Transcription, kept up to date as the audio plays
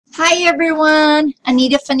Hi everyone,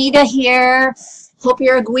 Anita FUNITA here. Hope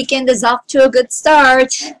your weekend is off to a good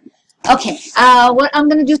start. Okay, what I'm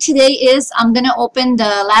going to do today is I'm going to open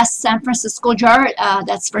the last San Francisco jar.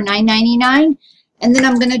 That's for $9.99. And then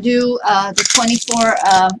I'm going to do the 24.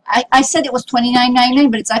 I said it was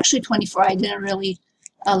 $29.99, but it's actually $24. I didn't really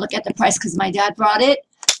look at the price because my dad brought it.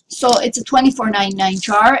 So it's a $24.99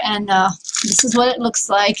 jar, and this is what it looks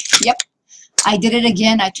like. Yep, I did it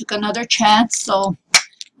again. I took another chance, so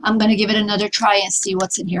I'm going to give it another try and see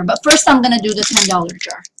what's in here. But first, I'm going to do the $10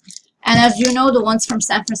 jar. And as you know, the ones from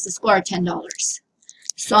San Francisco are $10.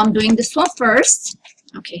 So I'm doing this one first.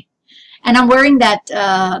 Okay. And I'm wearing that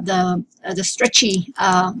the stretchy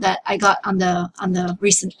that I got on the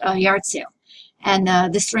recent yard sale. And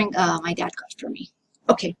this ring my dad got for me.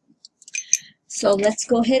 Okay. So let's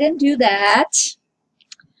go ahead and do that.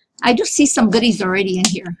 I do see some goodies already in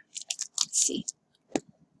here. Let's see.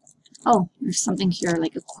 Oh, there's something here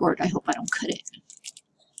like a cord. I hope I don't cut it.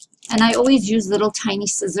 And I always use little tiny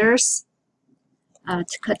scissors to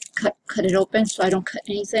cut it open so I don't cut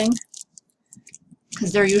anything,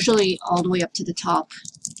 because they're usually all the way up to the top.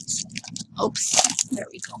 Oops, there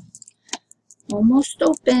we go. Almost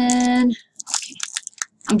open. Okay,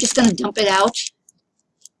 I'm just gonna dump it out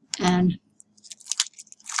and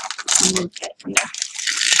we'll get it from there.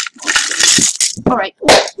 All right.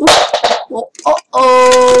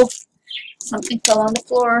 Oh. Something fell on the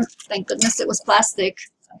floor. Thank goodness it was plastic.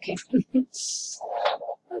 Okay.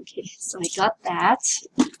 Okay, so I got that.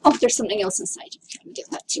 Oh, there's something else inside. Let me get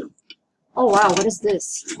that too. Oh, wow, what is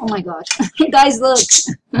this? Oh, my God. Guys, look.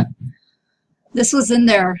 This was in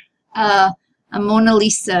there. A Mona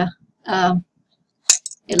Lisa.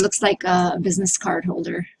 It looks like a business card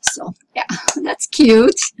holder. So, yeah, that's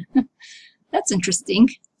cute. That's interesting.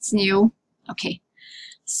 It's new. Okay,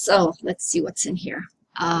 so let's see what's in here.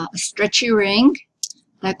 A stretchy ring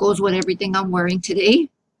that goes with everything I'm wearing today.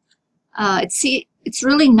 It's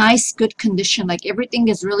really nice, good condition. Like everything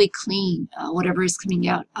is really clean. Whatever is coming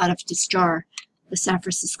out of this jar, the San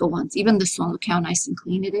Francisco ones. Even this one, look how nice and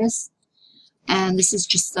clean it is. And this is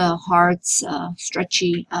just a hard,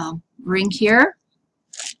 stretchy ring here.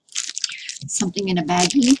 Something in a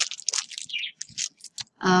baggie.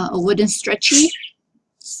 A wooden stretchy.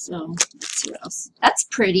 So let's see what else. That's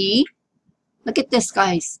pretty. Look at this,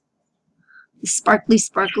 guys. The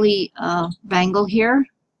sparkly bangle here.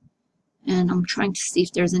 And I'm trying to see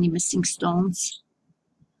if there's any missing stones.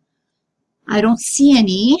 I don't see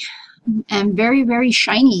any. And very, very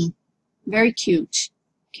shiny. Very cute.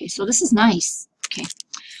 Okay, so this is nice. Okay.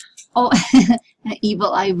 Oh, an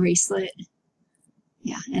evil eye bracelet.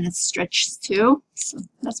 Yeah, and it's stretched too. So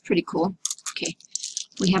that's pretty cool. Okay.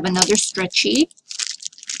 We have another stretchy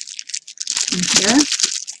in here.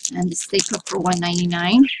 And this they cook for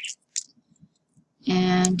 $1.99.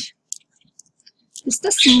 And this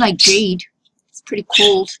does seem like jade. It's pretty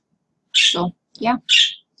cold. So, yeah.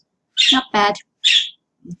 Not bad.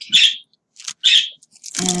 Okay.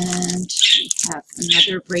 And we have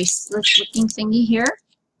another bracelet looking thingy here.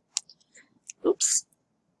 Oops.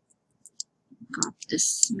 Got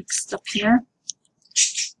this mixed up here.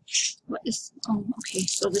 What is... Oh, okay.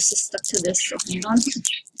 So this is stuck to this. So hang on.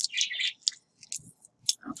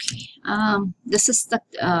 Okay, this is stuck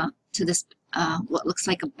to this, what looks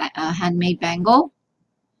like a handmade bangle.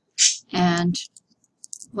 And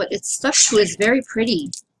what it's stuck to is very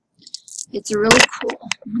pretty. It's a really cool,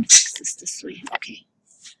 let me fix this way, okay.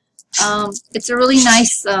 It's a really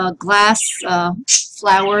nice glass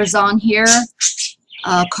flowers on here,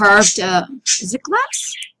 carved, is it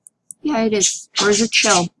glass? Yeah, it is. Or is it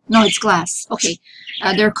shell? No, it's glass. Okay,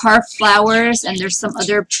 they're carved flowers, and there's some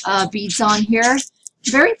other beads on here.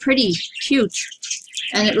 Very pretty, cute,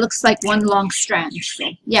 and it looks like one long strand. So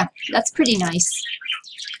yeah, that's pretty nice.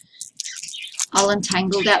 I'll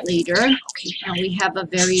untangle that later. Okay, and we have a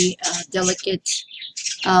very delicate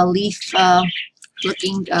leaf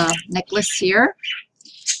looking necklace here,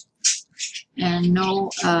 and no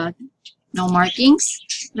markings.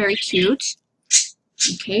 Very cute.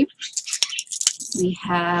 Okay, we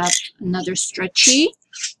have another stretchy,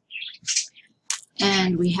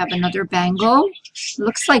 and we have another bangle.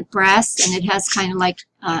 Looks like brass, and it has kind of like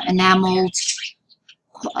enameled.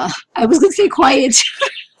 I was going to say quiet.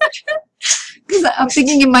 Because I'm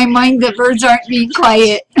thinking in my mind the birds aren't being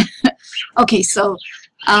quiet. Okay, so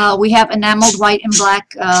we have enameled white and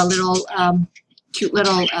black little cute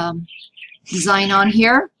little design on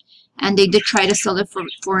here. And they did try to sell it for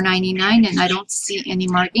 $4.99, and I don't see any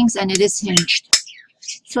markings, and it is hinged.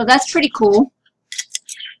 So that's pretty cool.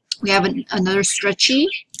 We have another stretchy.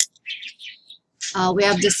 We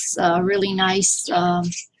have this really nice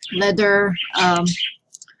leather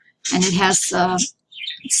And it has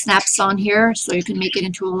snaps on here, so you can make it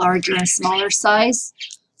into a larger and smaller size.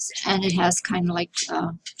 And it has kind of like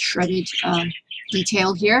shredded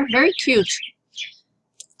detail here. Very cute.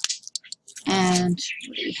 And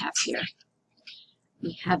what do we have here?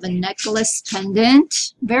 We have a necklace pendant.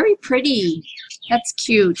 Very pretty. That's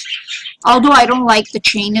cute. Although I don't like the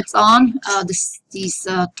chain it's on, these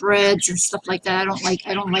threads and stuff like that.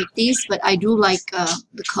 I don't like these, but I do like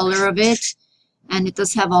the color of it. And it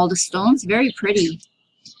does have all the stones. Very pretty.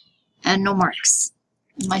 And no marks.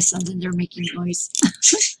 My son's in there making noise.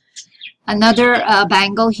 Another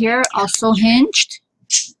bangle here, also hinged.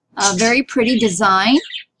 Very pretty design.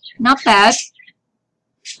 Not bad.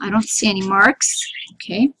 I don't see any marks.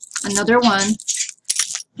 Okay, another one.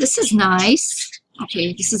 This is nice.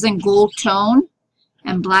 Okay, this is in gold tone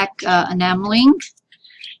and black enameling.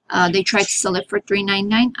 They tried to sell it for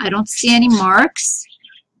 $3.99. I don't see any marks.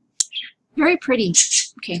 Very pretty.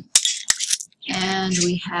 Okay, and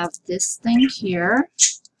we have this thing here.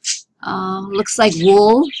 Looks like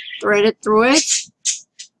wool threaded through it.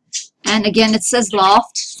 And again, it says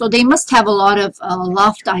loft, so they must have a lot of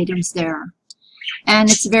loft items there.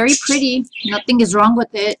 And it's very pretty. Nothing is wrong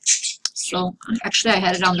with it. So actually I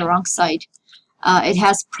had it on the wrong side. It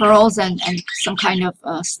has pearls and some kind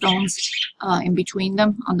of stones in between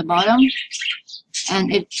them on the bottom.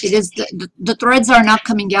 And it is the threads are not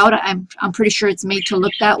coming out. I'm pretty sure it's made to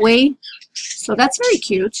look that way. So that's very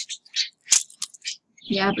cute.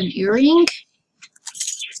 We have an earring.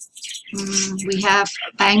 We have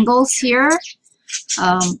bangles here.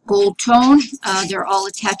 Gold tone. They're all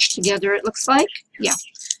attached together, it looks like. Yeah.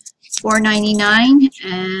 $4.99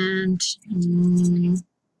 and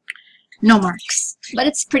no marks. But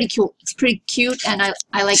it's pretty cute. It's pretty cute, and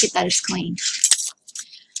I like it that it's clean.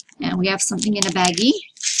 And we have something in a baggie.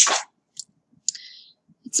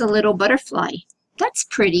 It's a little butterfly. That's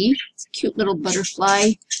pretty. It's a cute little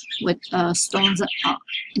butterfly with stones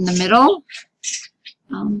in the middle.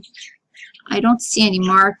 I don't see any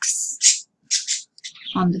marks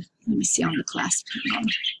on the, let me see on the clasp.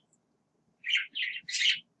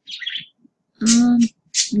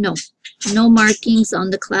 No markings on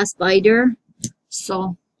the clasp either.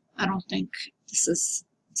 So I don't think this is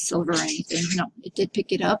silver or anything. No, it did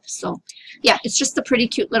pick it up. So yeah, it's just a pretty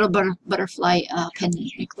cute little butterfly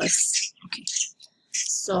pendant necklace. Okay.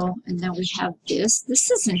 So, and then we have this.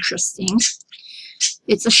 This is interesting.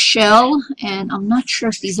 It's a shell, and I'm not sure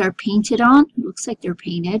if these are painted on. It looks like they're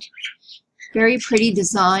painted. Very pretty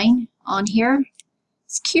design on here.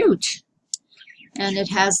 It's cute. And it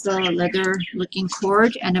has the leather looking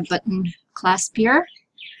cord and a button clasp here.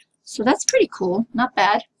 So that's pretty cool. Not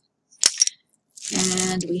bad.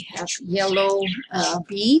 And we have yellow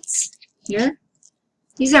beads here.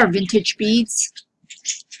 These are vintage beads.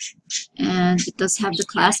 And it does have the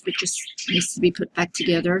clasp. It just needs to be put back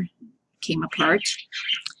together. Came apart.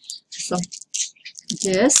 So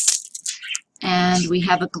this. And we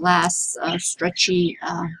have a glass stretchy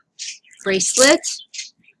bracelet.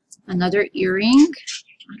 Another earring.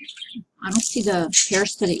 I don't see the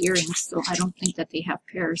pairs to the earrings, so I don't think that they have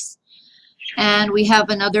pairs. And we have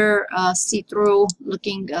another see-through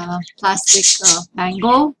looking plastic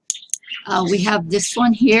bangle. We have this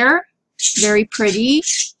one here. Very pretty.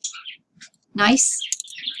 Nice.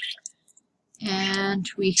 And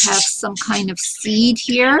we have some kind of seed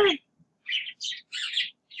here.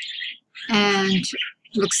 And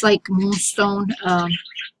looks like moonstone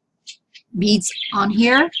beads on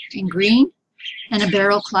here in green. And a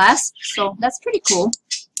barrel clasp. So that's pretty cool.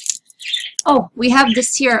 Oh, we have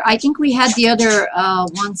this here. I think we had the other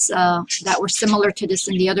ones that were similar to this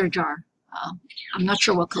in the other jar. I'm not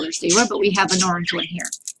sure what colors they were, but we have an orange one here.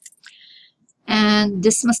 And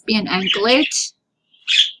this must be an anklet.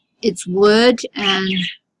 It's wood and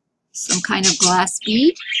some kind of glass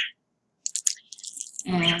bead.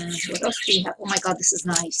 And what else do we have? Oh my God, this is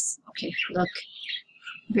nice. Okay, look.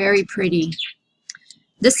 Very pretty.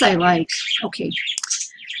 This I like. Okay.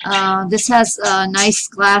 This has nice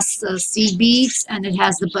glass seed beads, and it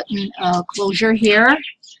has the button closure here.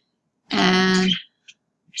 And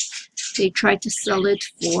they tried to sell it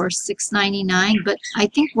for $6.99, but I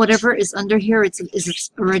think whatever is under here is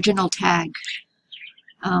its original tag.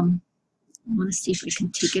 I want to see if I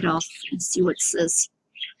can take it off and see what it says.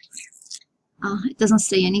 It doesn't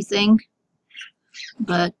say anything,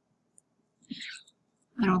 but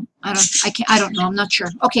I don't know. I'm not sure.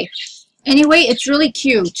 Okay. Anyway, it's really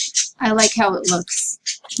cute. I like how it looks.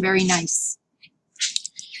 Very nice.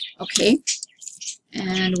 Okay.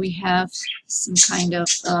 And we have some kind of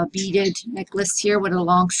beaded necklace here with a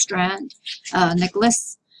long strand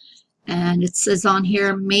necklace. And it says on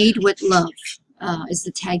here, made with love. is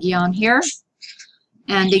the taggy on here.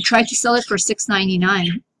 And they tried to sell it for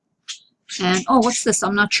 $6.99. And, oh, what's this?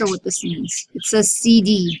 I'm not sure what this means. It says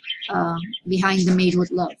CD, behind the Made with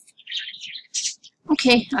Love.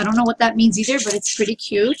 Okay, I don't know what that means either, but it's pretty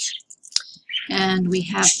cute. And we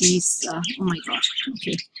have these, oh my god,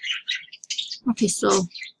 okay. Okay, so,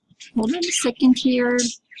 hold on a second here.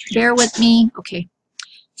 Bear with me. Okay,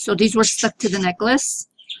 so these were stuck to the necklace.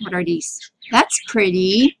 What are these? That's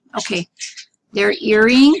pretty. Okay, they're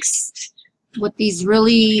earrings with these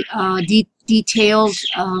really detailed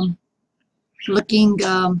looking,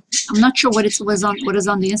 I'm not sure what is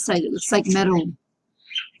on the inside. It looks like metal,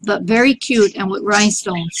 but very cute and with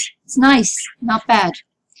rhinestones. It's nice, not bad.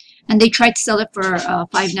 And they tried to sell it for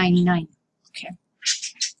 $5.99. Okay.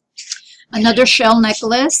 Another shell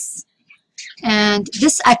necklace, and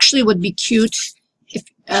this actually would be cute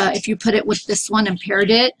if you put it with this one and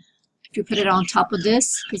paired it. If you put it on top of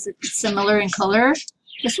this, because it's similar in color,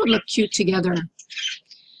 this would look cute together.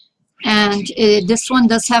 And this one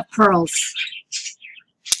does have pearls.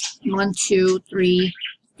 1, 2, 3,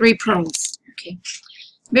 3 pearls. Okay,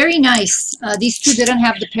 very nice. These two didn't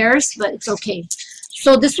have the pairs, but it's okay.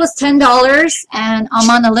 So this was $10, and I'm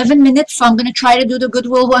on 11 minutes, so I'm going to try to do the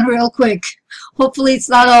Goodwill one real quick. Hopefully it's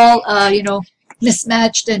not all, you know,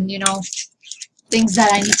 mismatched and, you know, things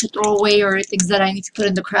that I need to throw away or things that I need to put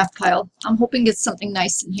in the craft pile. I'm hoping it's something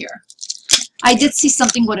nice in here. I did see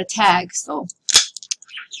something with a tag, so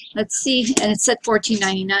let's see. And it said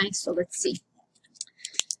 $14.99, so let's see.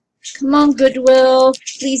 Come on, Goodwill.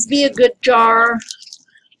 Please be a good jar.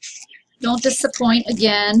 Don't disappoint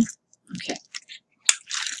again. Okay.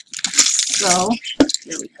 So,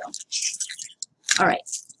 here we go. All right.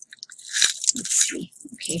 Let's see.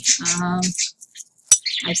 Okay.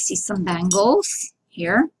 I see some bangles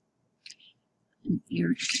here. And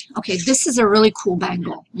here. Okay, this is a really cool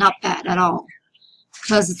bangle. Not bad at all.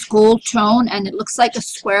 Because it's gold tone and it looks like a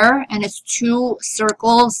square, and it's 2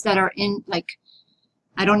 circles that are in, like,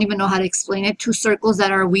 I don't even know how to explain it. 2 circles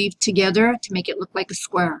that are weaved together to make it look like a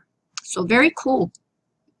square. So very cool.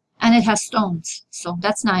 And it has stones. So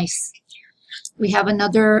that's nice. We have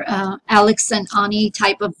another Alex and Ani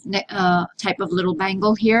type of little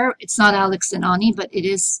bangle here. It's not Alex and Ani, but it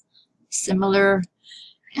is similar,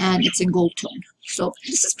 and it's in gold tone. So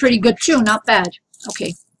this is pretty good too. Not bad.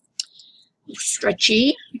 Okay.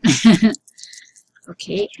 Stretchy.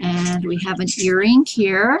 Okay, and we have an earring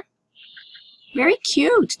here. Very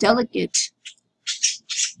cute, delicate.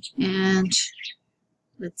 And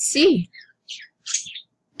let's see.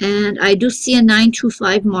 And I do see a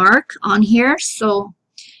 925 mark on here, so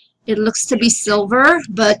it looks to be silver,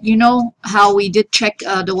 but you know how we did check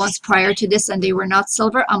the ones prior to this and they were not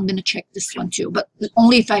silver. I'm going to check this one too, but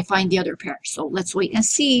only if I find the other pair. So let's wait and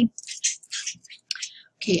see.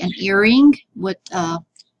 Okay, an earring with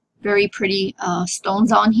very pretty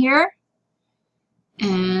stones on here.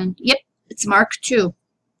 And yep, it's marked too.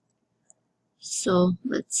 So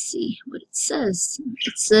let's see what it says.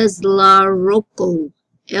 It says La Rocco.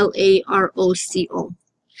 L-A-R-O-C-O.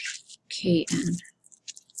 Okay, and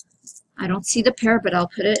I don't see the pair, but I'll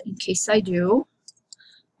put it in case I do.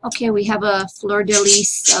 Okay, we have a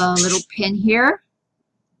fleur-de-lis little pin here.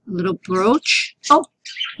 A little brooch. Oh,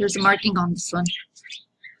 there's a marking on this one.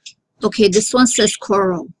 Okay, this one says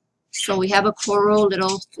coral. So we have a coral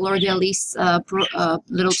little fleur-de-lis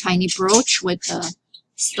little tiny brooch with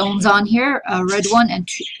stones on here. A red one and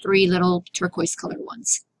 3 little turquoise colored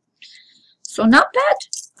ones. So not bad.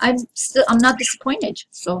 I'm not disappointed.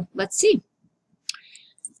 So let's see.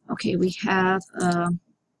 Okay, we have the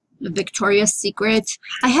Victoria's Secret.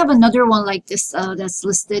 I have another one like this that's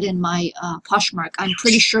listed in my Poshmark. I'm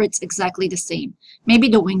pretty sure it's exactly the same. Maybe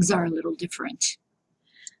the wings are a little different.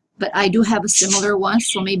 But I do have a similar one,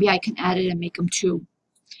 so maybe I can add it and make them 2.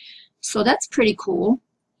 So that's pretty cool.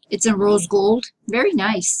 It's in rose gold. Very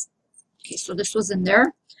nice. Okay, so this was in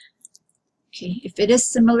there. Okay, if it is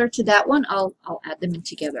similar to that one, I'll add them in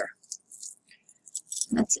together.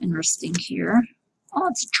 That's interesting here. Oh,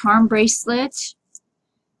 it's a charm bracelet.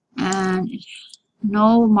 And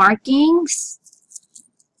no markings.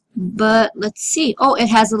 But let's see. Oh, it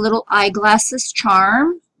has a little eyeglasses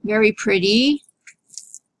charm. Very pretty.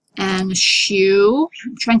 And a shoe.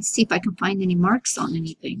 I'm trying to see if I can find any marks on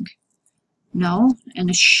anything. No. And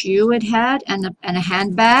a shoe it had. And a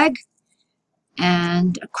handbag.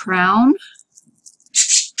 And a crown.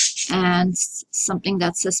 And something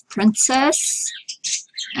that says princess,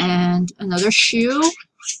 and another shoe,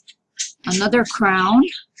 another crown,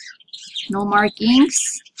 no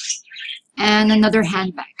markings, and another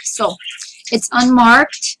handbag. So it's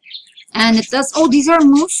unmarked, and it does, oh, these are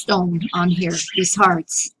moonstone on here, these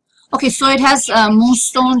hearts. Okay, so it has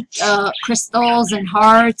moonstone crystals and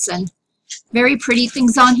hearts and very pretty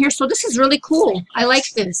things on here. So this is really cool. I like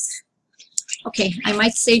this. Okay, I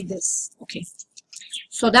might save this. Okay,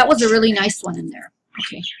 so that was a really nice one in there.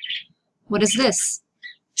 Okay, what is this?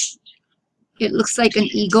 It looks like an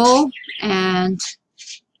eagle and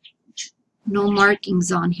no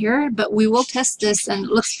markings on here, but we will test this, and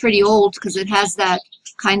it looks pretty old because it has that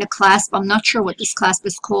kind of clasp. I'm not sure what this clasp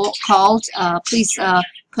is called. Please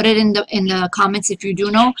put it in the comments if you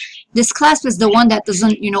do know. This clasp is the one that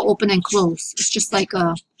doesn't, you know, open and close. It's just like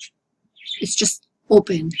it's just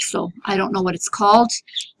open. So I don't know what it's called.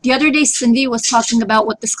 The other day Cindy was talking about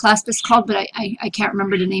what this clasp is called, but I can't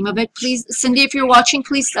remember the name of it. Please, Cindy, if you're watching,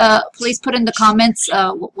 please put in the comments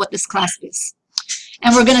what this clasp is.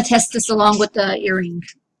 And we're going to test this along with the earring.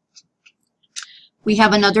 We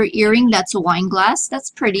have another earring that's a wine glass. That's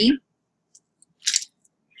pretty.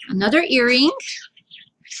 Another earring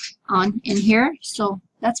in here. So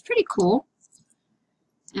that's pretty cool.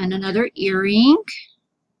 And another earring.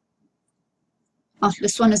 Oh,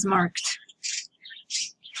 this one is marked.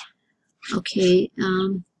 Okay.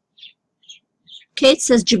 Okay, it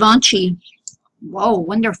says Givenchy. Whoa,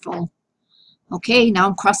 wonderful. Okay, now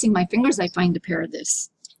I'm crossing my fingers I find a pair of this.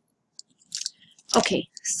 Okay,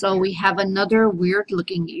 so we have another weird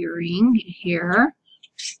looking earring here.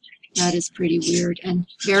 That is pretty weird and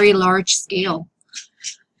very large scale.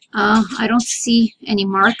 I don't see any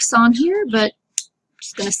marks on here, but I'm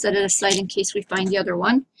just going to set it aside in case we find the other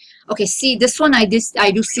one. Okay, see, this one I do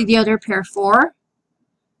see the other pair for.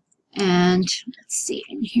 And let's see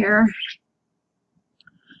in here.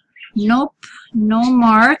 Nope, no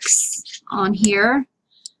marks on here.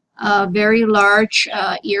 Very large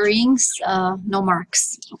earrings, no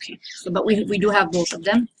marks. Okay, so but we do have both of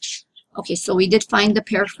them. Okay, so we did find the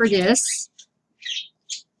pair for this.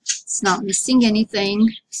 It's not missing anything,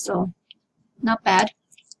 so not bad.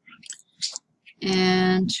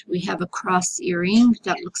 And we have a cross earring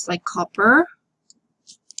that looks like copper.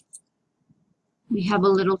 We have a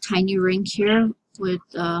little tiny ring here with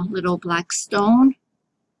a little black stone.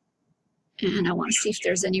 And I want to see if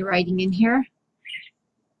there's any writing in here.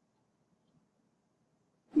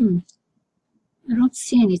 I don't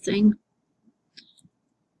see anything.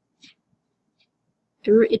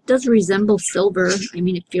 It does resemble silver. I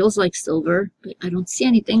mean, it feels like silver, but I don't see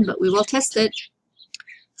anything, but we will test it.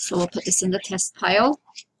 So we'll put this in the test pile.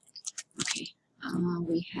 Okay,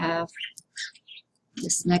 we have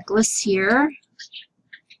this necklace here.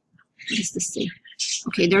 What does this say?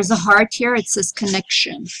 Okay, there's a heart here. It says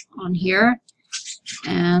connection on here.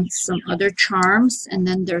 And some other charms. And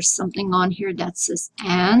then there's something on here that says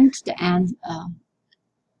and. The and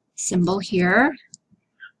symbol here.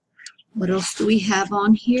 What else do we have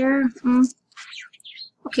on here?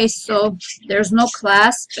 Okay, so there's no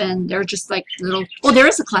clasp, and they're just like little... Oh, there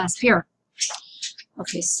is a clasp here.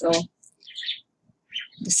 Okay, so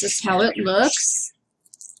this is how it looks.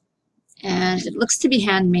 And it looks to be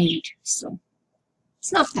handmade, so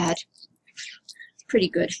it's not bad. It's pretty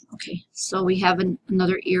good. Okay, so we have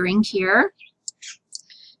another earring here.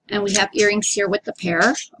 And we have earrings here with the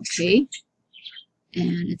pair. Okay,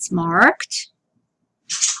 and it's marked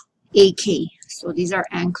AK. So these are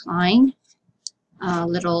Ankline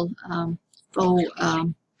little faux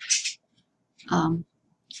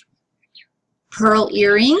pearl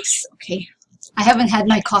earrings. Okay, I haven't had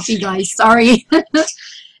my coffee, guys. Sorry.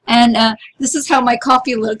 And this is how my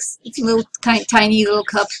coffee looks. It's a little tiny little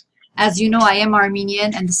cup. As you know, I am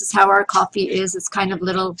Armenian, and this is how our coffee is. It's kind of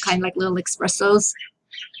like little espressos,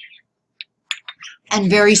 and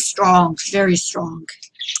very strong, very strong.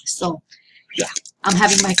 So yeah, I'm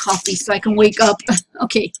having my coffee so I can wake up.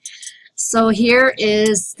 Okay, so here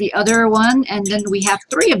is the other one, and then we have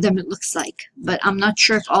 3 of them, it looks like, but I'm not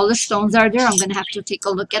sure if all the stones are there. I'm gonna have to take a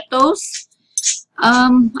look at those.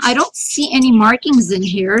 I don't see any markings in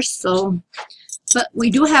here, so, but we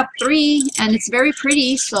do have 3, and it's very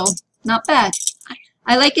pretty, so not bad.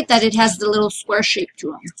 I like it that it has the little square shape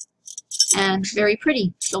to them, and very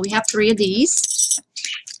pretty. So we have 3 of these.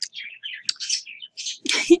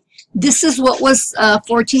 This is what was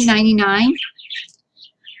 $14.99.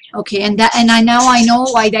 Okay, and now I know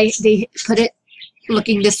why they put it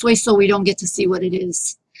looking this way, so we don't get to see what it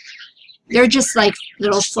is. They're just like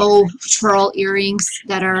little faux pearl earrings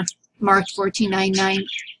that are marked $14.99.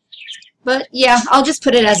 But yeah, I'll just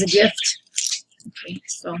put it as a gift. Okay,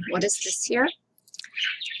 so what is this here?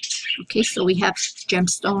 Okay, so we have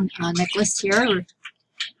gemstone necklace here.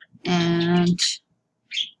 And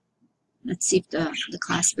let's see if the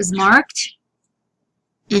clasp is marked.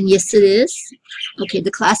 And yes, it is. Okay, the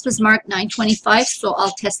clasp is marked 925, so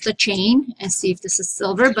I'll test the chain and see if this is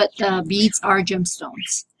silver, but the beads are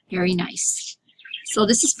gemstones. Very nice. So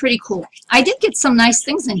this is pretty cool. I did get some nice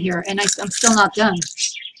things in here, and I'm still not done.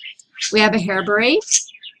 We have a hair braid.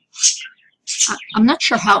 I'm not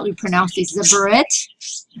sure how we pronounce these. The barrette.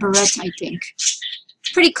 Barrette, I think.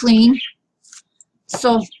 Pretty clean.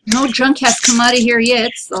 So no junk has come out of here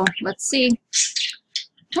yet, so let's see.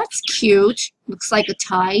 That's cute. Looks like a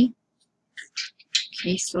tie.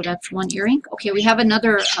 Okay, so that's one earring. Okay, we have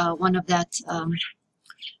another one of that.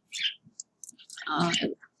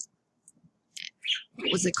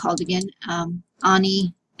 What was it called again?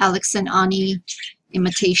 Ani, Alex and Ani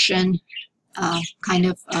imitation kind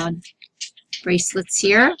of bracelets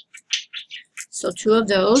here. So two of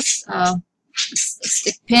those. A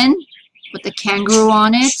stick pin with a kangaroo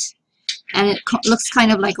on it. And it looks kind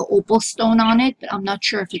of like an opal stone on it, but I'm not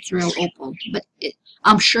sure if it's real opal. But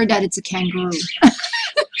I'm sure that it's a kangaroo.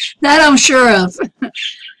 That I'm sure of.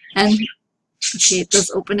 And, okay, it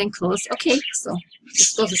does open and close. Okay, so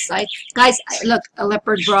this goes aside. Guys, look, a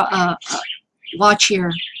leopard watch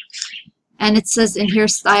here. And it says in here,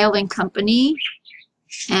 Style and Company.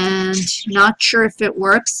 And not sure if it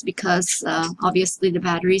works because obviously the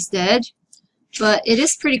battery's dead. But it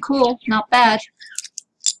is pretty cool. Not bad.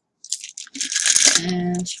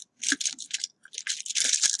 And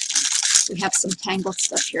we have some tangled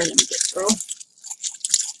stuff here. Let me get through.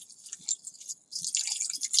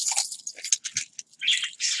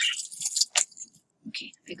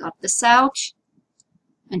 Okay, I got this out.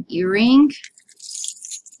 An earring.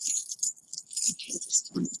 Okay,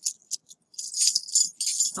 this one.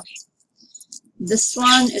 Okay. This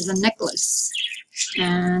one is a necklace.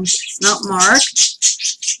 And it's not marked,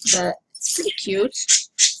 but it's pretty cute.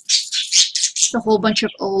 A whole bunch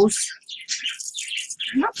of O's.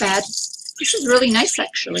 Not bad. This is really nice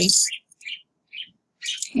actually.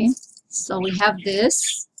 Okay, so we have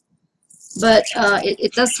this, but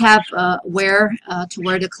it does have wear to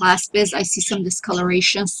where the clasp is. I see some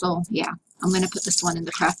discoloration, so yeah, I'm gonna put this one in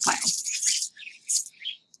the craft pile.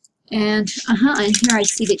 And and here I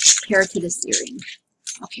see the pair to this earring.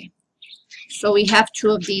 Okay, so we have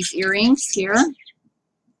two of these earrings here.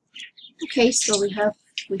 Okay, so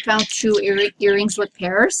we found two earrings with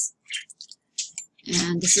pairs.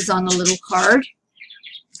 And this is on a little card.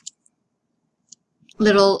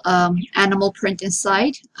 Little animal print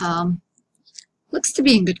inside. Looks to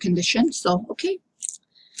be in good condition. So, okay.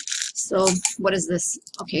 So, what is this?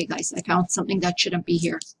 Okay, guys, I found something that shouldn't be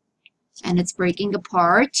here. And it's breaking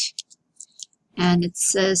apart. And it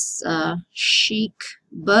says chic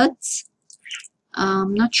buds.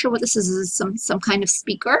 I'm not sure what this is. Is this some kind of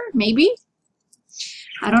speaker, maybe?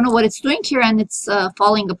 I don't know what it's doing here, and it's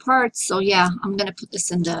falling apart. So yeah, I'm gonna put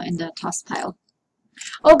this in the toss pile.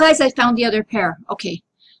 Oh, guys, I found the other pair. Okay,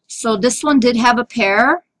 so this one did have a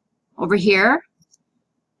pair over here,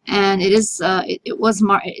 and it is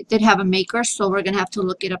it did have a maker. So we're gonna have to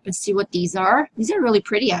look it up and see what these are. These are really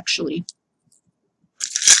pretty, actually.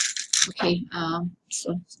 Okay,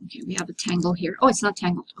 so okay, we have a tangle here. Oh, it's not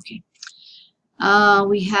tangled. Okay,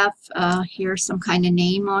 we have here some kind of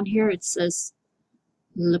name on here. It says.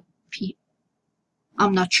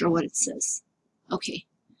 I'm not sure what it says. Okay,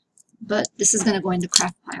 but this is gonna go in the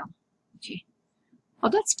craft pile. Okay. Oh,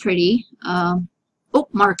 that's pretty. Oh,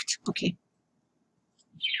 marked. Okay.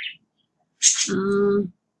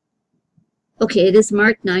 Okay, it is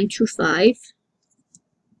marked 925,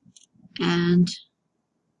 and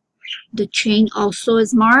the chain also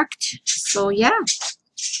is marked. So yeah,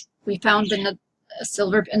 we found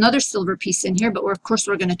another silver piece in here, but of course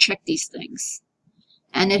we're gonna check these things.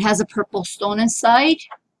 And it has a purple stone inside.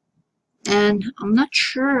 And I'm not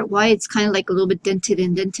sure why it's kind of like a little bit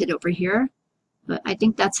indented over here. But I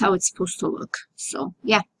think that's how it's supposed to look. So,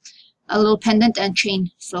 yeah. A little pendant and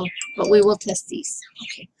chain. So, but we will test these.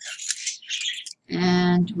 Okay.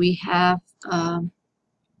 And we have a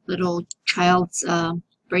little child's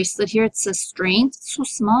bracelet here. It says Strength. It's so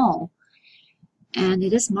small. And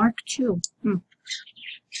it is marked too.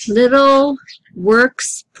 Little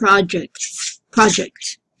Works Project.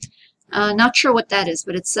 Not sure what that is,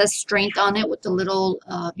 but it says Strength on it with the little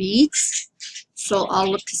beads. So I'll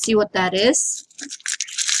look to see what that is.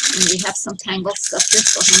 And we have some tangled stuff here,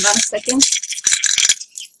 so hang on a second.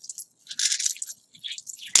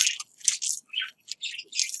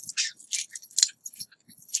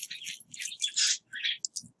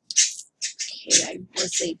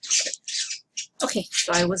 Okay,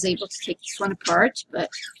 so I was able to take this one apart, but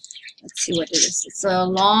let's see what it is. It's a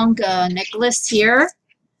long necklace here,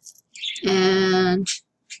 and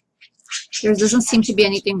there doesn't seem to be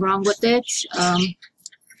anything wrong with it.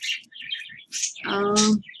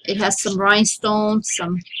 It has some rhinestones,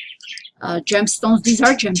 some gemstones. These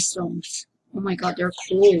are gemstones. Oh my God, they're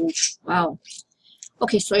cool. Wow.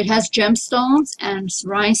 Okay, so it has gemstones and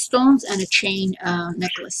rhinestones and a chain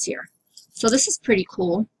necklace here. So this is pretty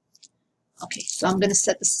cool. Okay, so I'm going to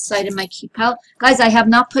set this aside in my keep pile. Guys, I have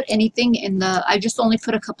not put anything in the, I just only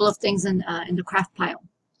put a couple of things in the craft pile.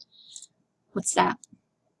 What's that?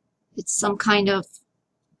 It's some kind of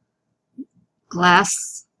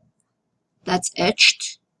glass that's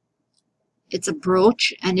etched. It's a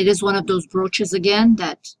brooch, and it is one of those brooches again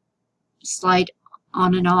that slide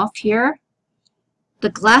on and off here. The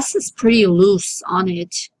glass is pretty loose on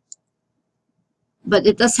it, but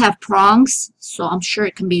it does have prongs, so I'm sure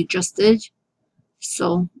it can be adjusted.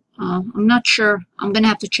 So I'm not sure. I'm gonna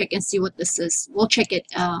have to check and see what this is. We'll check it.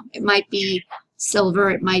 It might be silver,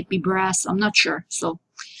 it might be brass, I'm not sure. So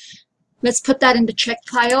let's put that in the check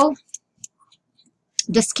pile.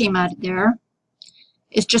 This came out of there.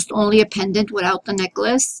 It's just only a pendant without the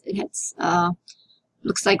necklace. It has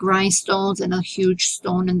looks like rhinestones and a huge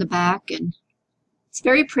stone in the back, and it's a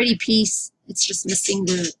very pretty piece. It's just missing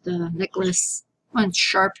the necklace. One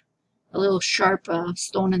sharp, a little sharp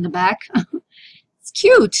stone in the back. It's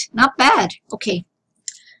cute, not bad. Okay,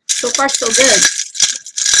 so far so good.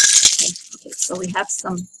 Okay, so we have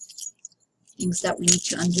some things that we need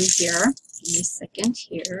to undo here. Give me a second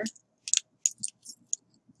here.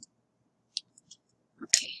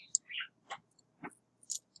 Okay,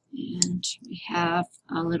 and we have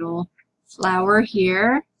a little flower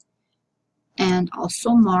here, and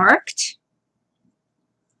also marked.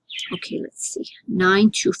 Okay, let's see,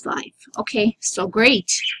 925. Okay, so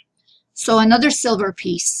great. So another silver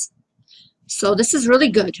piece. So this is really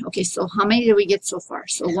good. Okay, so how many did we get so far?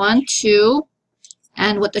 So 1, 2,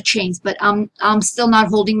 and with the chains. But I'm still not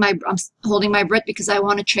holding my breath because I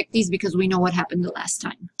want to check these because we know what happened the last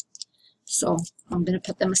time. So I'm going to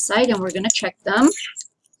put them aside and we're going to check them.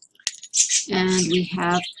 And we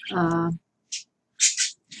have a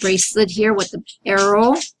bracelet here with the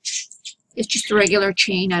arrow. It's just a regular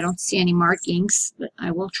chain. I don't see any markings, but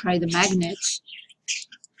I will try the magnet.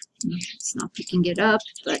 It's not picking it up,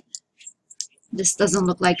 but this doesn't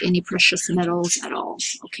look like any precious metals at all.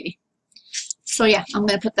 Okay. So yeah, I'm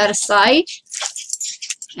going to put that aside.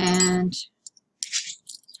 And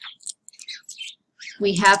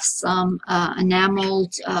we have some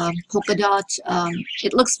enameled polka dot.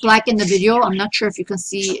 It looks black in the video. I'm not sure if you can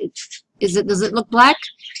see it. Does it look black?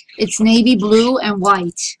 It's navy blue and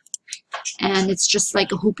white. And it's just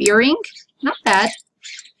like a hoop earring. Not bad.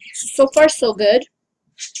 So far so good.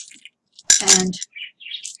 And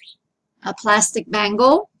a plastic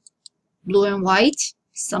bangle, blue and white.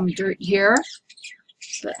 Some dirt here,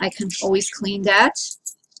 but I can always clean that.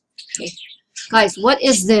 Okay, guys, what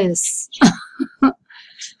is this?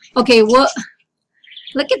 Okay, what?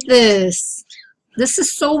 Look at this. This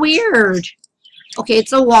is so weird. Okay,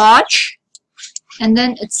 it's a watch, and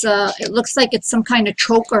then it's it looks like it's some kind of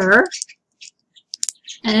choker,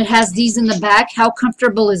 and it has these in the back. How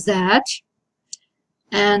comfortable is that?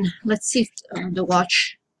 And let's see if the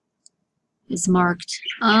watch is marked.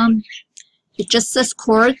 It just says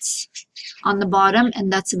quartz on the bottom,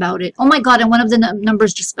 and that's about it. Oh my God, and one of the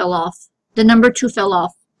numbers just fell off. The number 2 fell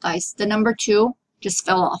off, guys. The number 2 just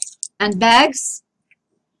fell off. And bags.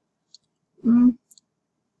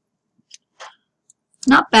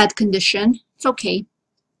 Not bad condition. It's okay.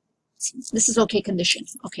 This is okay condition.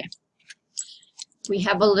 Okay. We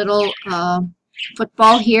have a little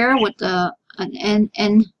football here with an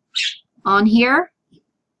N on here.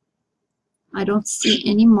 I don't see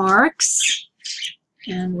any marks.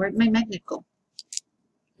 And where'd my magnet go?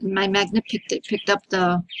 My magnet picked up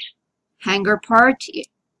the hanger part.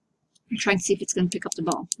 I'm trying to see if it's going to pick up the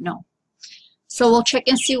ball. No. So we'll check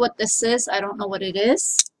and see what this is. I don't know what it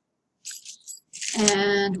is.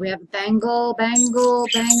 And we have a bangle, bangle,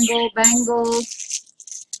 bangle, bangle,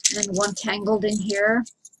 and one tangled in here.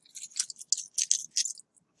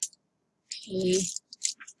 Okay.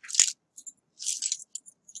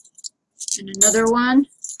 And another one.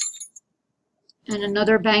 And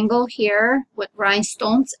another bangle here with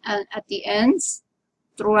rhinestones at the ends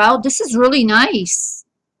throughout. This is really nice.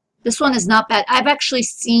 This one is not bad. I've actually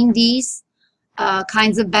seen these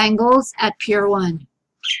kinds of bangles at Pier 1.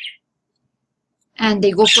 And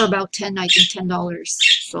they go for about I think $10.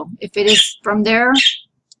 So if it is from there,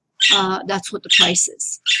 that's what the price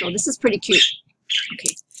is. So this is pretty cute.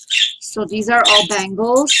 Okay. So these are all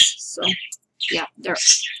bangles. So yeah, they're,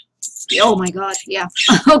 oh my God, yeah.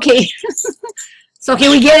 Okay. So okay,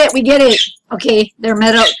 we get it. Okay, they're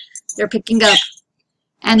metal, they're picking up.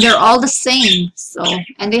 And they're all the same. So,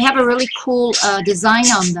 and they have a really cool design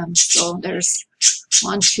on them. So there's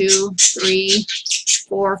 1, 2, 3,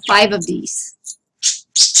 4, 5 of these.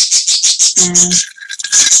 And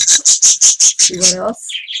see what else.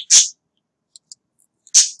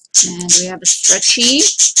 And we have a stretchy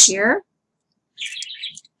here.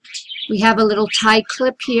 We have a little tie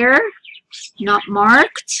clip here, not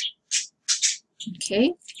marked.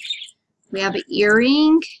 Okay. We have an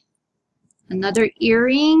earring, another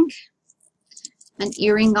earring, an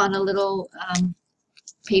earring on a little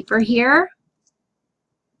paper here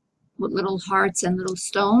with little hearts and little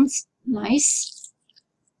stones. Nice.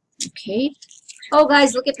 Okay. Oh,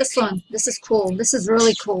 guys, look at this one. This is cool. This is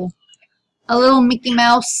really cool. A little Mickey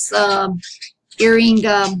Mouse earring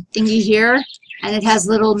thingy here, and it has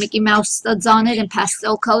little Mickey Mouse studs on it in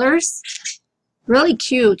pastel colors. Really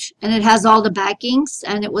cute, and it has all the backings,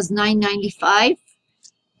 and it was $9.95,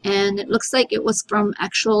 and it looks like it was from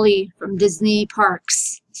Disney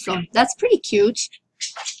parks. So that's pretty cute.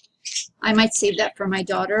 I might save that for my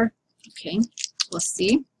daughter. Okay, we'll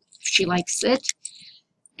see if she likes it.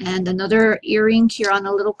 And another earring here on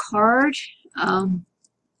a little card.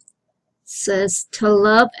 Says to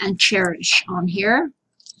love and cherish on here.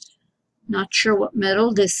 Not sure what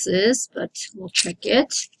metal this is, but we'll check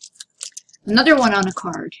it. Another one on a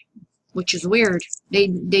card, which is weird. They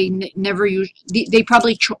never use. They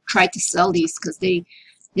probably tried to sell these because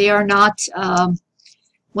they are not.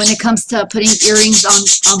 When it comes to putting earrings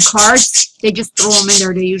on cards, they just throw them in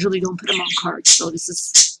there. They usually don't put them on cards. So this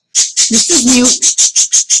is new.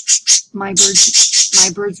 My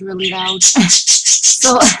bird's really loud.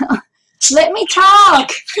 So let me talk.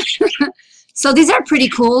 So these are pretty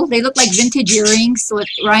cool. They look like vintage earrings with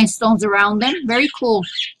rhinestones around them. Very cool.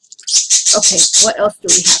 Okay, what else do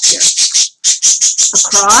we have here? A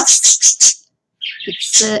cross.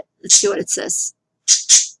 Let's see what it says.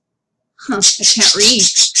 Huh, I can't read.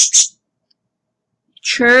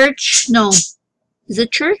 Church. No. Is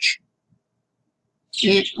it church?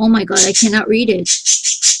 Yeah. Oh my God, I cannot read it.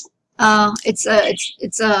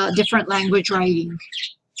 It's a different language writing.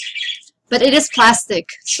 But it is plastic,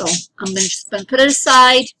 so I'm just going to put it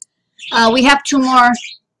aside. We have 2 more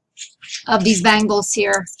of these bangles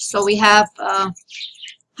here. So we have,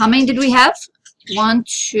 how many did we have? 1,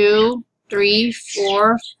 2, 3,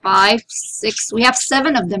 4, 5, 6. We have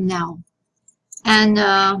 7 of them now. And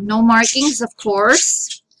no markings, of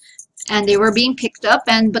course. And they were being picked up,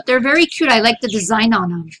 but they're very cute. I like the design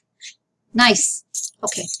on them. Nice.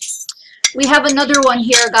 Okay. We have another one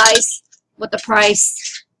here, guys, with the price.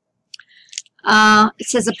 It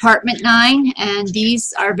says apartment 9, and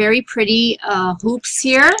these are very pretty hoops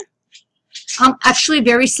here. I'm actually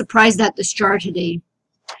very surprised at this jar today.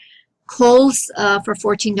 Kohl's for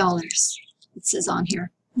 $14. It says on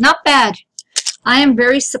here. Not bad. I am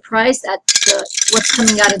very surprised at what's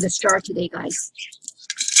coming out of this jar today, guys.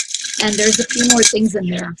 And there's a few more things in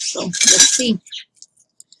there, so let's see.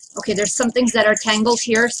 Okay, there's some things that are tangled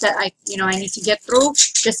here that I need to get through.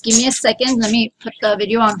 Just give me a second. Let me put the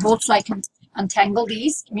video on hold so I can untangle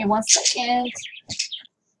these. Give me 1 second.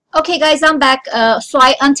 Okay, guys, I'm back. So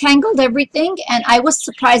I untangled everything, and I was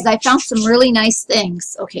surprised. I found some really nice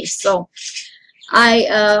things. Okay, so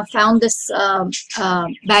I found this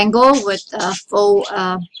bangle with faux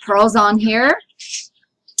pearls on here,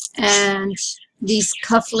 and these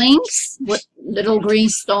cufflinks with little green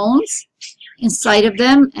stones inside of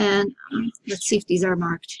them. And let's see if these are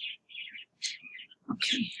marked.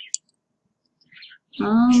 Okay.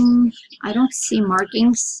 I don't see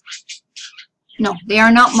markings. No, they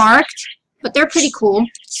are not marked, but they're pretty cool.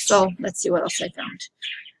 So let's see what else I found.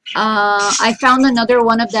 I found another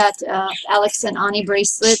one of that Alex and Ani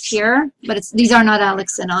bracelet here, but these are not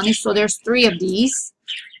Alex and Ani. So there's 3 of these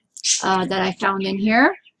that I found in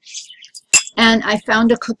here. And I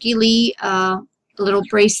found a Cookie Lee little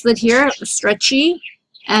bracelet here, stretchy.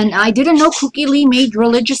 And I didn't know Cookie Lee made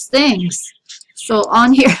religious things. So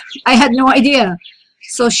on here, I had no idea.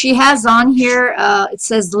 So she has on here, it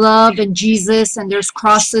says love and Jesus, and there's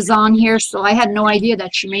crosses on here. So I had no idea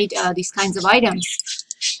that she made these kinds of items.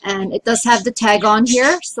 And it does have the tag on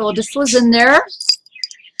here. So this was in there.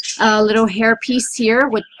 A little hair piece here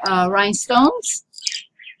with rhinestones.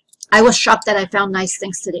 I was shocked that I found nice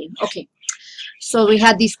things today. Okay. So we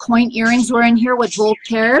had these coin earrings were in here with gold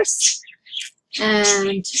pairs.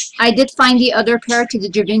 And I did find the other pair to the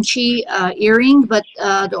Da Vinci earring, but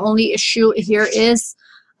the only issue here is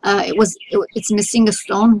it's missing a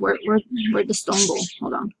stone. Where'd the stone go?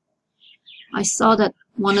 Hold on. I saw that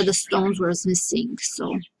one of the stones was missing.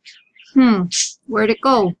 So, where'd it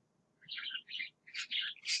go?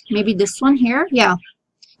 Maybe this one here? Yeah.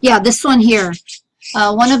 Yeah, this one here.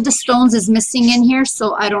 One of the stones is missing in here,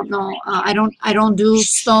 so I don't know. I don't do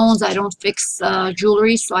stones. I don't fix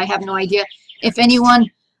jewelry, so I have no idea. If anyone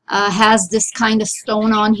has this kind of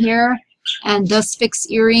stone on here and does fix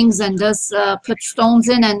earrings and does put stones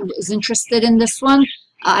in and is interested in this one,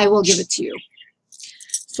 I will give it to you.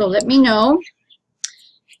 So let me know.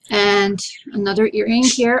 And another earring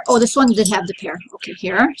here. Oh, this one did have the pair. Okay,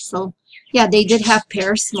 here. So yeah, they did have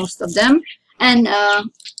pairs, most of them. And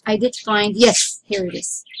I did find, yes, here it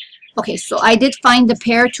is. Okay, so I did find the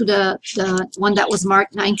pair to the one that was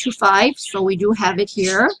marked 925. So we do have it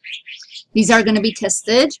here. These are going to be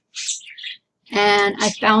tested. And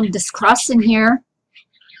I found this cross in here.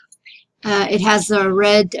 It has a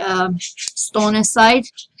red stone inside.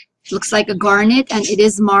 Looks like a garnet, and it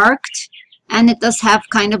is marked. And it does have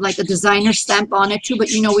kind of like a designer stamp on it too,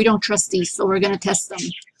 but you know, we don't trust these, so we're going to test them.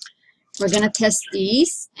 We're going to test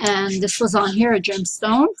these, and this was on here, a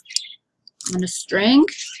gemstone on a string.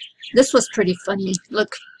 This was pretty funny.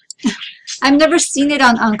 Look, I've never seen it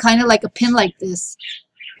on kind of like a pin like this.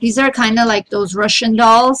 These are kind of like those Russian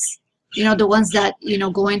dolls, you know, the ones that, you know,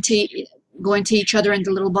 go into each other in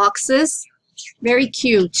the little boxes. Very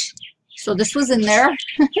cute. So this was in there.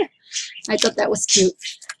 I thought that was cute.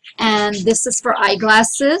 And this is for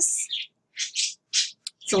eyeglasses.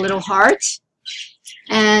 It's a little heart.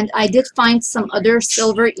 And I did find some other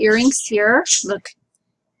silver earrings here. Look,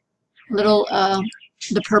 little,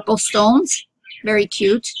 the purple stones. Very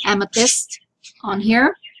cute. Amethyst on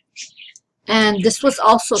here. And this was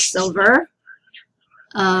also silver.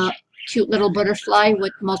 Cute little butterfly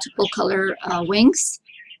with multiple color wings.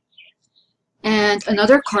 And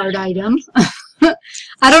another card item.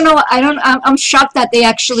 I don't know. I'm shocked that they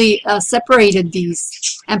actually separated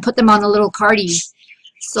these and put them on a little cardie.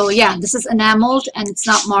 So yeah, this is enameled and it's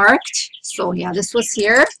not marked. So yeah, this was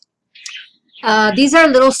here. These are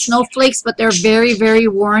little snowflakes, but they're very, very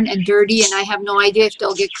worn and dirty, and I have no idea if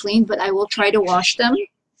they'll get cleaned, but I will try to wash them.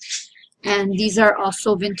 And these are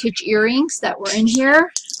also vintage earrings that were in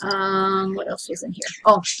here. What else was in here?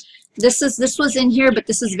 Oh, this was in here, but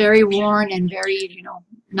this is very worn and very, you know,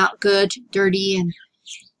 not good, dirty, and,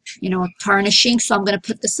 you know, tarnishing. So I'm going to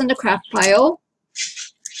put this in the craft pile.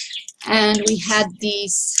 And we had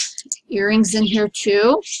these earrings in here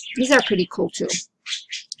too. These are pretty cool too.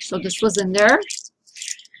 So this was in there.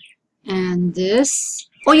 And this,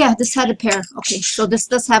 oh yeah, this had a pair. Okay, so this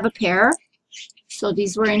does have a pair. So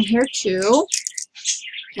these were in here too.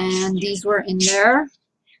 And these were in there.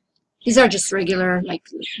 These are just regular, like,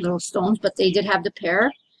 little stones, but they did have the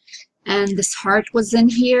pair. And this heart was in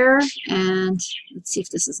here. And let's see if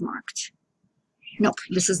this is marked. Nope,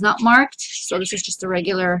 this is not marked. So this is just a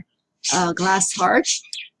regular glass heart.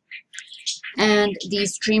 And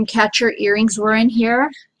these Dreamcatcher earrings were in here.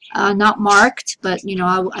 Not marked, but, you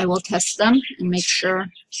know, I will test them and make sure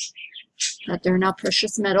that they're not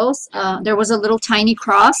precious metals. There was a little tiny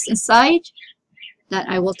cross inside that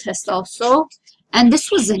I will test also. And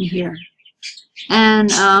this was in here.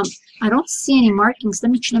 And I don't see any markings.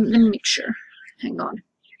 Let me make sure. Hang on.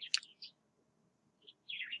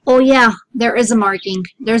 Oh yeah, there is a marking.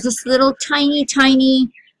 There's this little tiny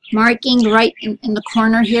marking right in the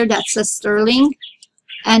corner here that says sterling.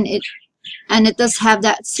 And it does have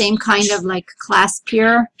that same kind of like clasp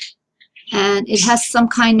here. And it has some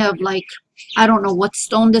kind of like, I don't know what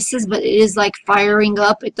stone this is, but it is like firing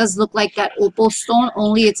up. It does look like that opal stone,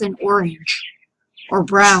 only it's in orange or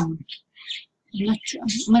brown. I'm not sure.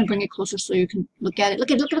 I'm going to bring it closer so you can look at it. Look.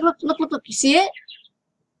 You see it?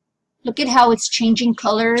 Look at how it's changing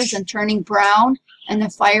colors and turning brown and then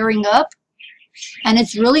firing up. And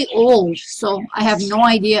it's really old, so I have no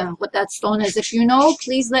idea what that stone is. If you know,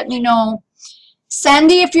 please let me know.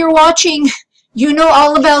 Sandy, if you're watching, you know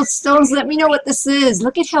all about stones. Let me know what this is.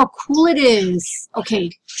 Look at how cool it is. Okay,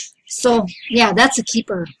 so yeah, that's a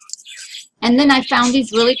keeper. And then I found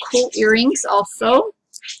these really cool earrings also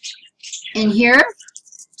in here.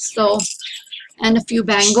 So, and a few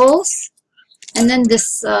bangles. And then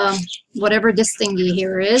this, whatever this thingy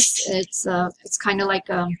here is, it's kind of like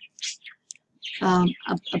a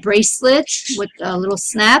bracelet with little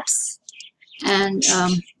snaps. And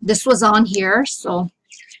this was on here. So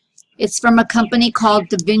it's from a company called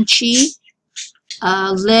Da Vinci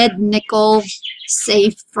Lead Nickel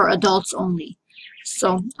Safe for Adults Only.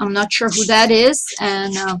 So I'm not sure who that is.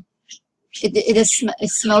 And it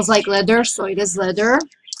smells like leather, so it is leather.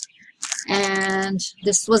 And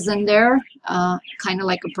this was in there, kind of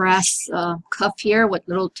like a brass cuff here with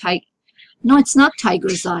little no, it's not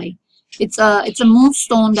tiger's eye. It's a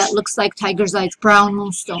moonstone that looks like tiger's eye. It's brown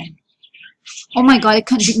moonstone. Oh my God, it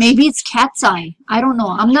could be, maybe it's cat's eye. I don't know.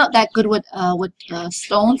 I'm not that good with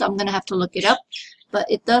stones. I'm gonna have to look it up. But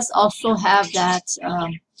it does also have that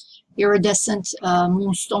iridescent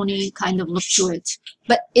moonstony kind of look to it.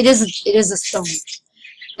 But it is a stone.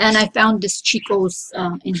 And I found this Chico's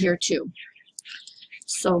in here too.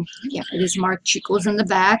 So yeah, it is marked Chico's in the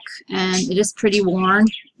back, and it is pretty worn.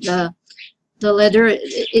 The leather,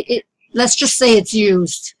 let's just say it's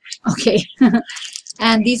used. Okay.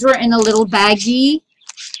 And these were in a little baggie.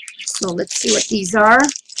 So let's see what these are.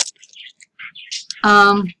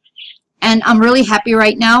 And I'm really happy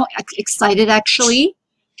right now, excited actually,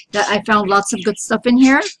 that I found lots of good stuff in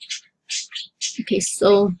here. Okay,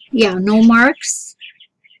 so yeah, no marks.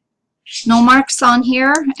 No marks on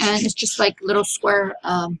here, and it's just like little square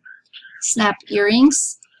snap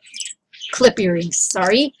earrings. Clip earrings,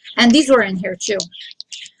 sorry. And these were in here too.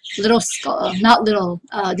 Little skull, not little,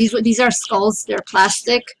 these are skulls. They're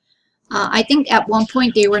plastic. I think at one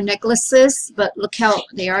point they were necklaces, but look how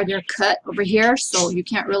they are. They're cut over here, so you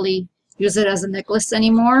can't really use it as a necklace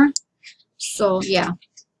anymore. So yeah,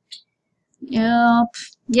 yep,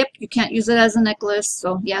 you can't use it as a necklace.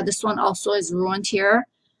 So yeah, this one also is ruined here.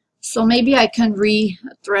 So maybe I can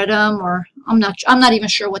re-thread them, or I'm not even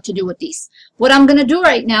sure what to do with these. What I'm gonna do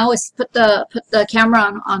right now is put the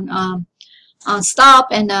camera on stop,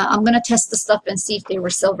 and I'm gonna test the stuff and see if they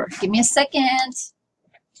were silver. Give me a second.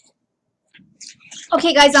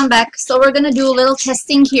 Okay guys, I'm back. So we're gonna do a little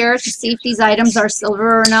testing here to see if these items are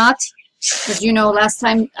silver or not, because you know last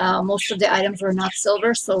time most of the items were not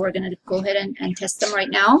silver. So we're gonna go ahead and test them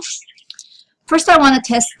right now. First I want to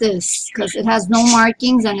test this because it has no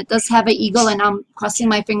markings and it does have an eagle, and I'm crossing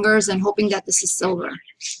my fingers and hoping that this is silver.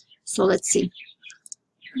 So let's see.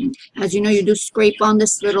 As you know, you do scrape on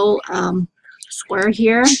this little square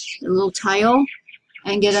here, a little tile,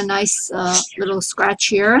 and get a nice little scratch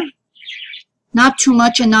here. Not too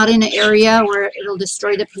much and not in an area where it'll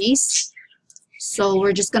destroy the piece. So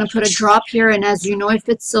we're just going to put a drop here, and as you know, if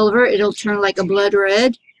it's silver, it'll turn like a blood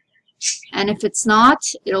red. And if it's not,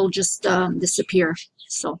 it'll just disappear.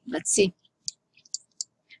 So let's see.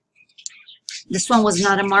 This one was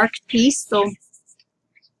not a marked piece, so,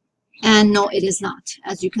 and no, it is not.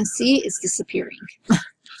 As you can see, it's disappearing.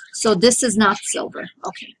 So this is not silver.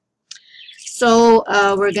 Okay. So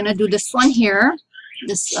we're gonna do this one here,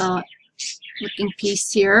 this looking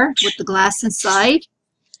piece here with the glass inside.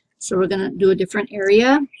 So we're gonna do a different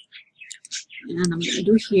area, and I'm gonna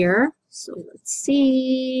do here. So let's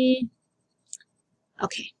see.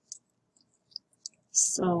 Okay.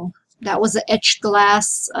 So that was an etched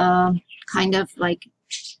glass, kind of like,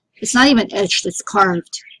 it's not even etched, it's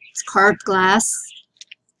carved. It's carved glass,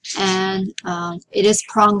 and it is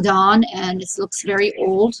pronged on, and it looks very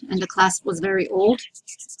old, and the clasp was very old.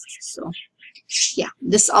 So yeah,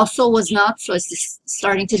 this also was not, so it's just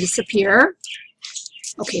starting to disappear.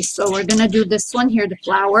 Okay, so we're gonna do this one here, the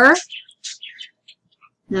flower.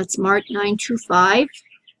 That's marked 925.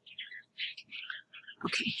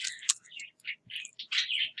 Okay.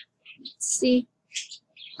 Let's see.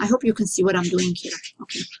 I hope you can see what I'm doing here.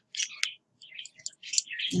 Okay.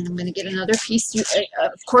 And I'm going to get another piece.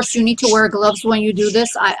 Of course, you need to wear gloves when you do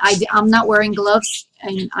this. I'm not wearing gloves,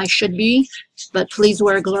 and I should be, but please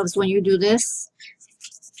wear gloves when you do this.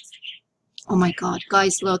 Oh my God,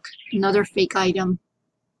 guys, look, another fake item.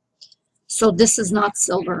 So this is not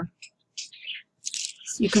silver.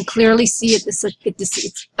 You can clearly see it.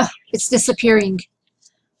 It's disappearing.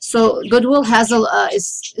 So Goodwill has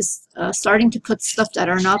is starting to put stuff that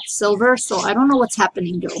are not silver. So I don't know what's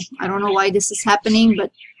happening though. I don't know why this is happening,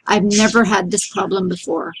 but I've never had this problem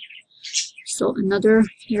before. So another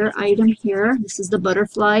here item here. This is the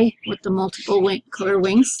butterfly with the multiple color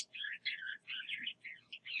wings.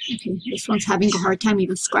 Okay, this one's having a hard time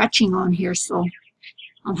even scratching on here, so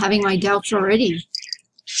I'm having my doubts already.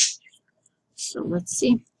 So let's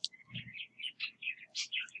see.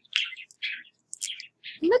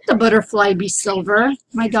 Let the butterfly be silver.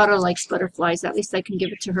 My daughter likes butterflies. At least I can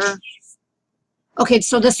give it to her. Okay,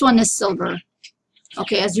 so this one is silver.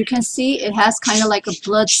 Okay, as you can see, it has kind of like a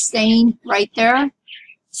blood stain right there.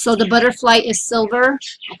 So the butterfly is silver.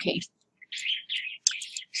 Okay.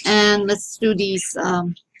 And let's do these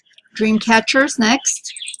dream catchers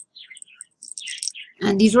next.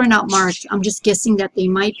 And these were not marked. I'm just guessing that they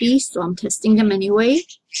might be, so I'm testing them anyway.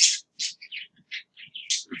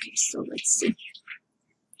 Okay, so let's see.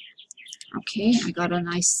 Okay, I got a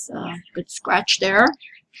nice good scratch there.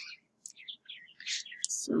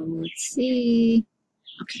 So let's see.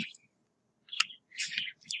 Okay.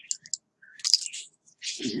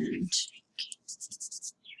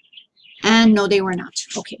 And no, they were not.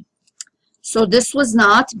 Okay. So this was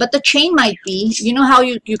not, but the chain might be. You know how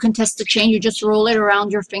you can test the chain? You just roll it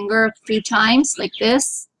around your finger a few times like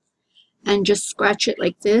this and just scratch it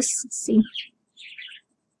like this. See?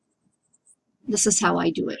 This is how I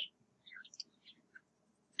do it.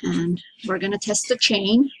 And we're going to test the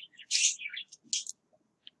chain.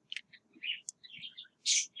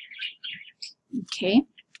 Okay.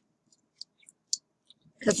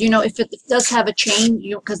 Because you know, if it does have a chain,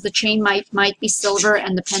 because the chain might be silver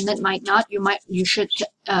and the pendant might not, you should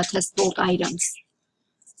test both items.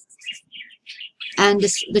 And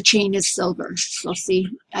the chain is silver. So see,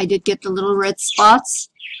 I did get the little red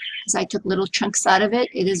spots because I took little chunks out of it.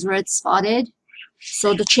 It is red spotted.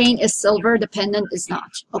 So the chain is silver, the pendant is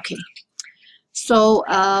not. Okay. So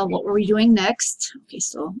what were we doing next? Okay,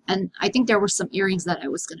 so, and I think there were some earrings that I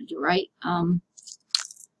was going to do, right?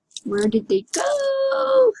 Where did they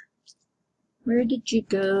go? Where did you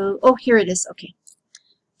go? Oh, here it is. Okay.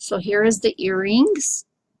 So here is the earrings.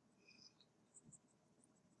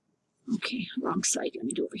 Okay, wrong side. Let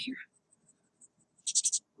me do over here.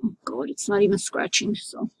 Oh, God, it's not even scratching.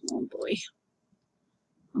 So, oh, boy.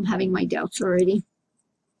 I'm having my doubts already.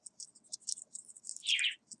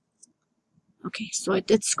 Okay, so it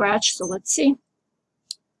did scratch. So let's see.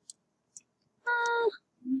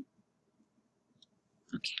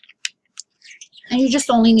 Okay. And you just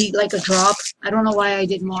only need like a drop. I don't know why I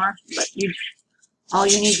did more, but all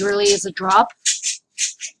you need really is a drop.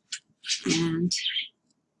 And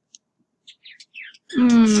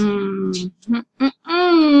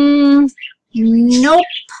nope,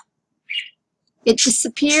 it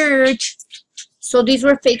disappeared. So these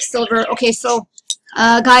were fake silver. Okay, so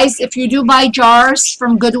guys, if you do buy jars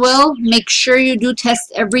from Goodwill, make sure you do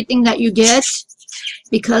test everything that you get,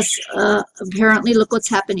 because apparently look what's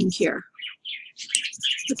happening here.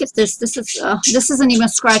 Look at this. This isn't even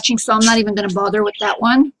scratching, so I'm not even going to bother with that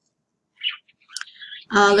one.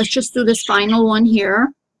 Let's just do this final one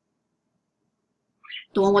here.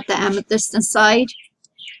 The one with the amethyst inside.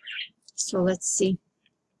 So let's see.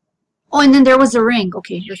 Oh, and then there was a ring.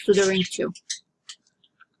 Okay, let's do the ring too.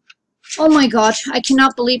 Oh my God, I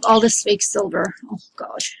cannot believe all this fake silver. Oh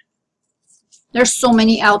God. There's so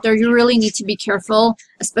many out there. You really need to be careful,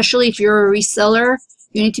 especially if you're a reseller.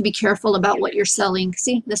 You need to be careful about what you're selling.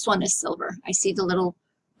 See, this one is silver. I see the little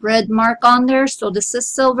red mark on there. So this is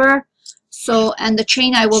silver. So, and the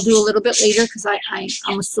chain I will do a little bit later because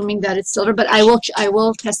I'm assuming that it's silver, but I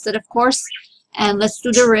will test it, of course. And let's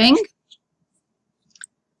do the ring.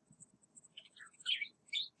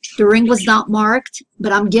 The ring was not marked,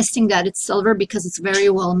 but I'm guessing that it's silver because it's very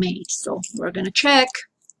well made. So we're going to check.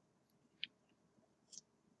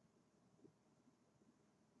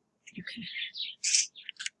 Okay.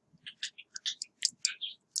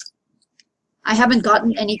 I haven't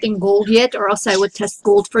gotten anything gold yet, or else I would test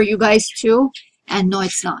gold for you guys too. And no,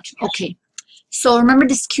 it's not. Okay. So remember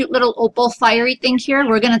this cute little opal fiery thing here?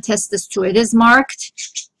 We're going to test this too. It is marked,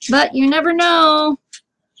 but you never know.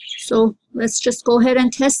 So let's just go ahead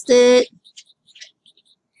and test it.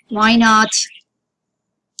 Why not?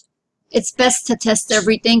 It's best to test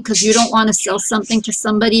everything because you don't want to sell something to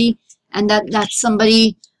somebody and that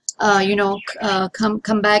somebody, you know,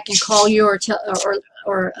 come back and call you or tell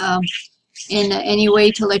or in any way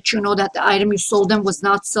to let you know that the item you sold them was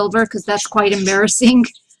not silver, because that's quite embarrassing.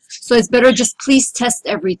 So it's better just please test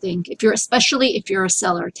everything. If you're, especially if you're a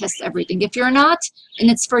seller, test everything. If you're not and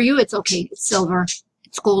it's for you, it's okay. It's silver.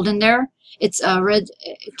 It's gold in there. It's red.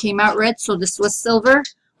 It came out red, so this was silver.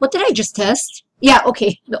 What did I just test? Yeah,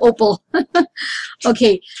 okay, the opal.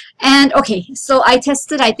 Okay, and okay, so I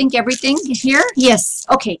tested, I think, everything here. Yes,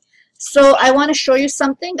 okay. So I want to show you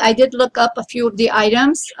something. I did look up a few of the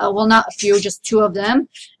items. Well, not a few, just 2 of them.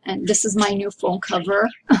 And this is my new phone cover.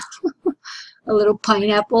 A little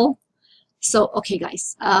pineapple. So, okay,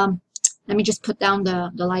 guys. Let me just put down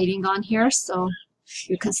the lighting on here so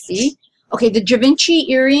you can see. Okay, the Da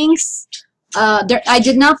Vinci earrings. I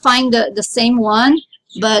did not find the same one,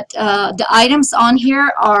 but the items on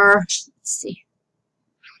here are, let's see.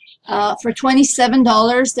 For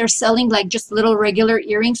 $27, they're selling like just little regular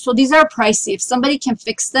earrings. So these are pricey. If somebody can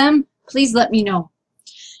fix them, please let me know.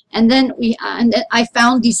 And then I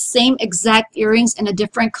found these same exact earrings in a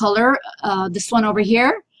different color. This one over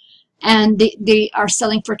here, and they are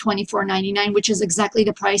selling for $24.99, which is exactly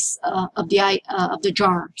the price of the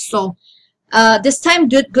jar. So this time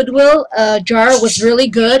Goodwill jar was really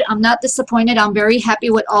good. I'm not disappointed. I'm very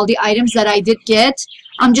happy with all the items that I did get.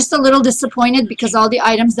 I'm just a little disappointed because all the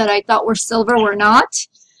items that I thought were silver were not.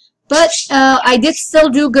 But I did still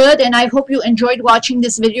do good, and I hope you enjoyed watching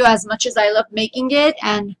this video as much as I loved making it.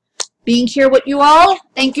 And being here with you all.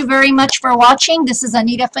 Thank you very much for watching. This is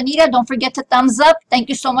Anita FUNITA. Don't forget to thumbs up. Thank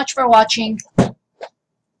you so much for watching.